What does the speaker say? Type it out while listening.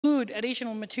include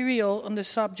additional material on the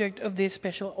subject of this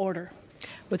special order.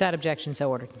 Without objection, so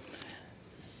ordered.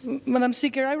 Madam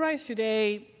Speaker, I rise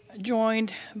today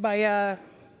joined by a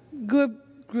good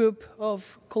group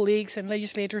of colleagues and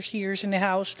legislators here in the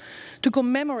House to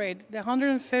commemorate the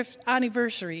 105th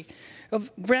anniversary of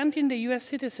granting the U.S.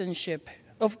 citizenship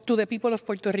to the people of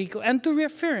Puerto Rico and to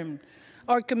reaffirm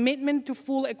our commitment to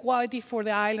full equality for the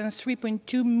island's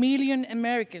 3.2 million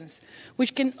Americans,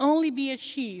 which can only be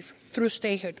achieved through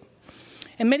statehood.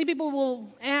 And many people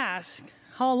will ask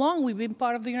how long we've been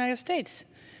part of the United States.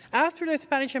 After the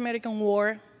Spanish-American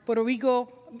War,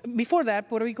 before that,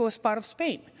 Puerto Rico was part of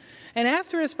Spain. And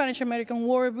after the Spanish-American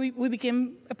War, we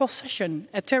became a possession,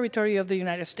 a territory of the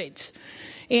United States.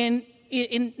 In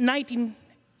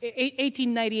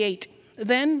 1898,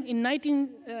 then in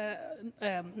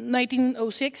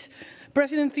 1906,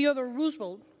 President Theodore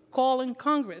Roosevelt called on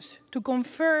Congress to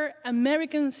confer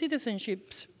American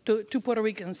citizenships to Puerto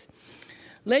Ricans.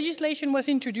 Legislation was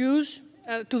introduced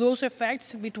to those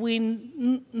effects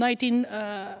between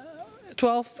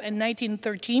 1912 and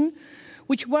 1913,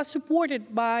 which was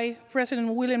supported by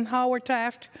President William Howard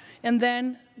Taft and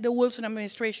then the Wilson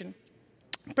administration.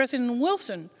 President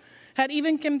Wilson had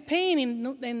even campaigned in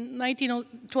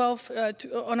 1912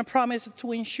 on a promise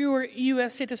to ensure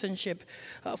U.S. citizenship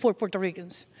for Puerto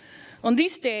Ricans. On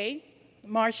this day,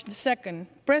 March the 2nd,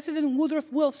 President Woodrow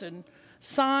Wilson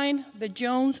signed the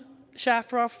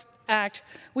Jones-Shafroff Act,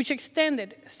 which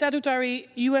extended statutory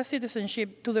U.S.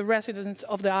 citizenship to the residents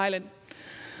of the island.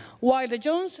 While the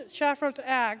Jones-Shafroff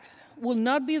Act will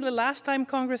not be the last time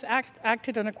Congress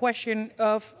acted on a question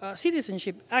of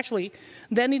citizenship. Actually,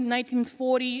 then in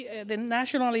 1940, the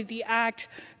Nationality Act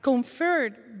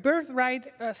conferred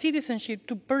birthright citizenship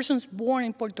to persons born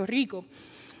in Puerto Rico.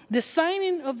 The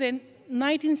signing of the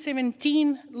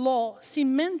 1917 law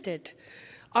cemented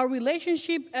our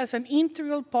relationship as an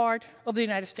integral part of the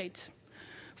United States.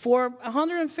 For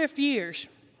 150 years,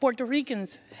 Puerto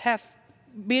Ricans have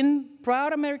been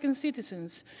proud American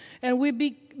citizens, and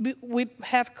we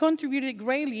have contributed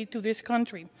greatly to this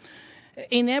country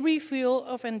in every field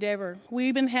of endeavor. We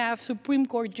even have Supreme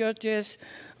Court judges,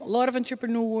 a lot of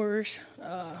entrepreneurs,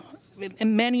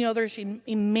 and many others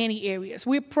in many areas.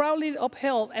 We proudly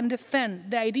upheld and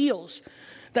defend the ideals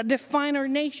that define our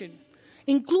nation,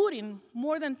 including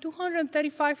more than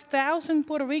 235,000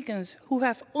 Puerto Ricans who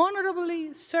have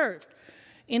honorably served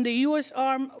in the U.S.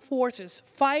 Armed Forces,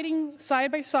 fighting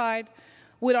side by side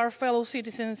with our fellow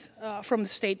citizens from the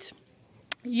States.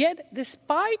 Yet,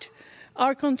 despite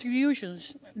our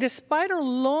contributions, despite our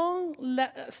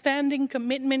long-standing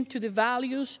commitment to the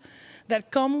values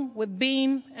that come with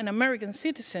being an American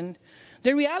citizen,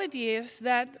 the reality is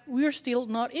that we are still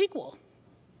not equal.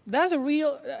 That's the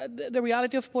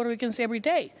reality of Puerto Ricans every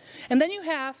day. And then you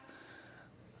have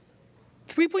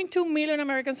 3.2 million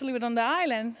Americans living on the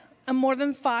island and more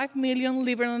than 5 million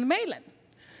living on the mainland.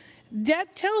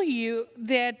 That tells you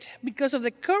that because of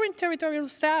the current territorial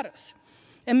status,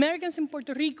 Americans in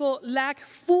Puerto Rico lack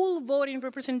full voting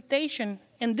representation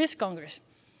in this Congress.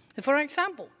 For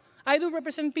example, I do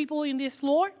represent people in this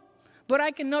floor, but I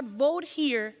cannot vote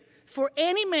here for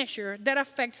any measure that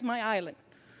affects my island.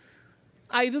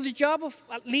 I do the job of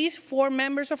at least 4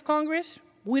 members of Congress.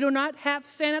 We do not have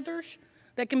senators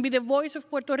that can be the voice of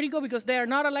Puerto Rico because they are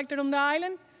not elected on the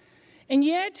island. And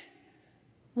yet,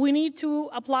 we need to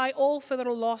apply all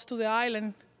federal laws to the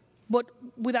island, but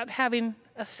without having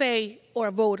a say or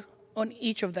a vote on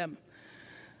each of them.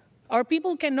 Our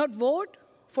people cannot vote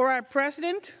for our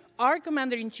president, our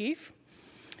commander-in-chief,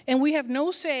 and we have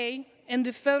no say in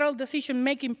the federal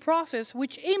decision-making process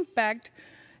which impact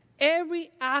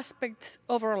every aspect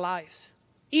of our lives.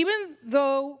 Even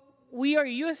though we are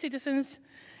U.S. citizens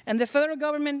and the federal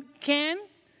government can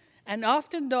and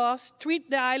often does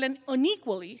treat the island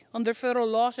unequally under federal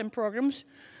laws and programs,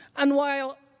 and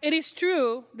while it is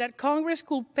true that Congress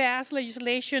could pass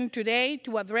legislation today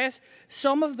to address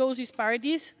some of those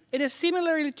disparities, it is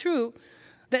similarly true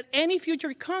that any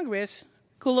future Congress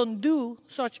could undo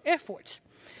such efforts.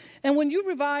 And when you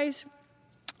revise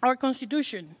our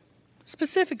Constitution,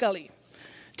 specifically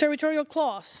territorial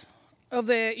clause of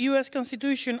the U.S.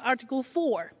 Constitution, Article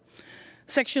 4,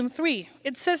 Section 3,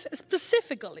 it says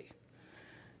specifically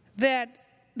that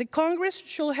the Congress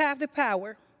shall have the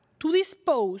power to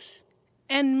dispose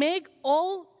and make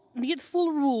all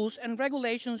needful rules and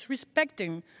regulations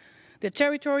respecting the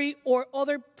territory or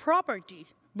other property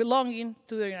belonging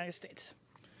to the United States.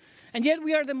 And yet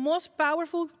we are the most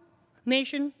powerful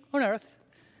nation on earth,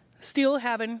 still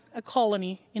having a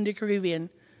colony in the Caribbean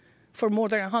for more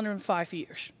than 105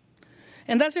 years.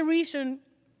 And that's the reason,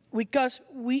 because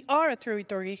we are a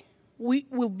territory we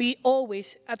will be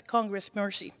always at Congress'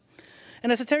 mercy.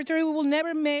 And as a territory, we will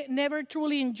never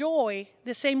truly enjoy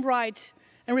the same rights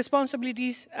and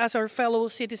responsibilities as our fellow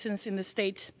citizens in the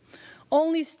states.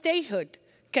 Only statehood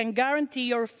can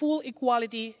guarantee our full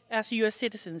equality as U.S.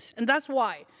 citizens. And that's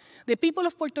why the people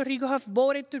of Puerto Rico have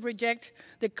voted to reject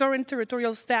the current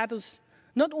territorial status,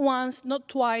 not once, not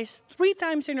twice, 3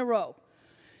 times in a row,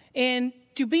 and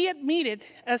to be admitted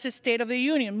as a State of the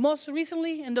Union, most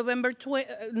recently in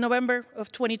November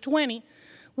of 2020,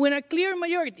 when a clear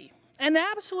majority, an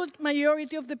absolute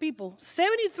majority of the people,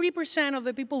 73% of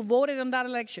the people voted on that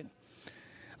election.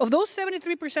 Of those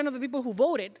 73% of the people who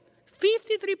voted,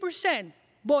 53%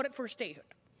 voted for statehood.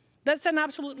 That's an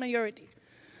absolute majority.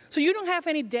 So you don't have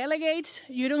any delegates,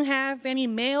 you don't have any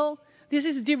mail. This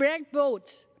is direct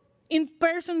votes,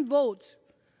 in-person votes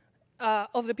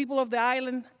of the people of the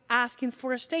island asking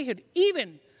for a statehood.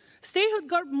 Even statehood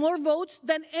got more votes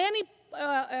than any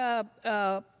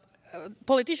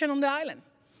politician on the island.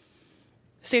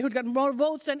 Statehood got more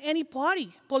votes than any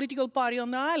political party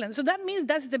on the island. So that means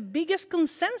that's the biggest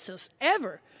consensus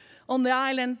ever on the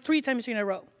island 3 times in a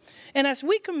row. And as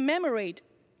we commemorate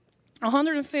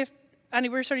 105th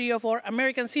anniversary of our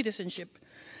American citizenship,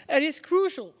 it is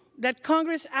crucial that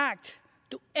Congress act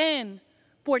to end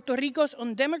Puerto Rico's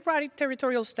undemocratic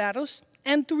territorial status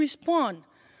and to respond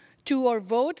to our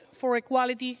vote for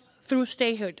equality through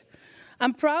statehood.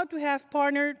 I'm proud to have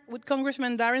partnered with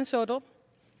Congressman Darren Soto,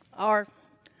 our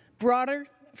brother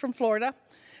from Florida,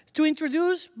 to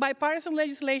introduce bipartisan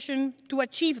legislation to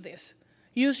achieve this,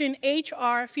 using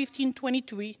H.R.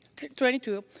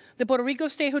 1522, the Puerto Rico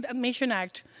Statehood Admission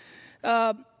Act,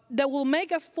 that will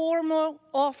make a formal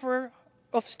offer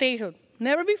of statehood.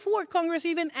 Never before Congress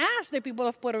even asked the people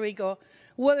of Puerto Rico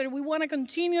whether we want to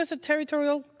continue as a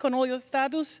territorial colonial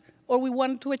status or we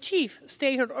want to achieve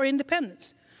statehood or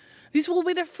independence. This will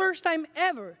be the first time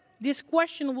ever this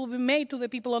question will be made to the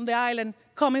people on the island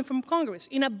coming from Congress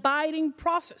in a binding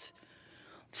process.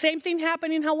 Same thing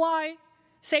happened in Hawaii,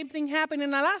 same thing happened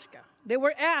in Alaska. They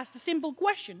were asked a simple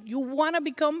question: you want to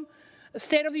become a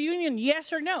State of the Union,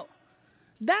 yes or no?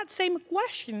 That same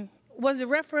question was the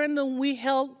referendum we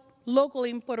held locally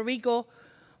in Puerto Rico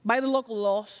by the local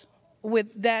laws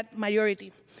with that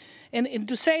majority. And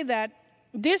to say that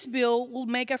this bill will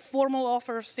make a formal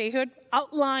offer of statehood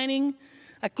outlining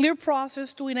a clear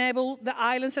process to enable the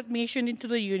island's admission into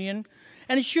the Union,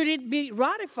 and should it be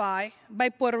ratified by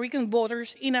Puerto Rican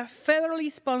voters in a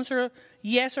federally sponsored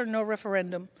yes or no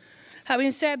referendum.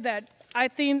 Having said that, I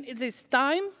think it is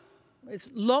time, it's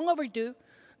long overdue,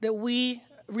 that we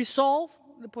resolve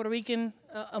the Puerto Rican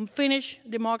unfinished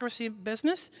democracy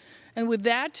business. And with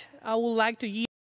that, I would like to yield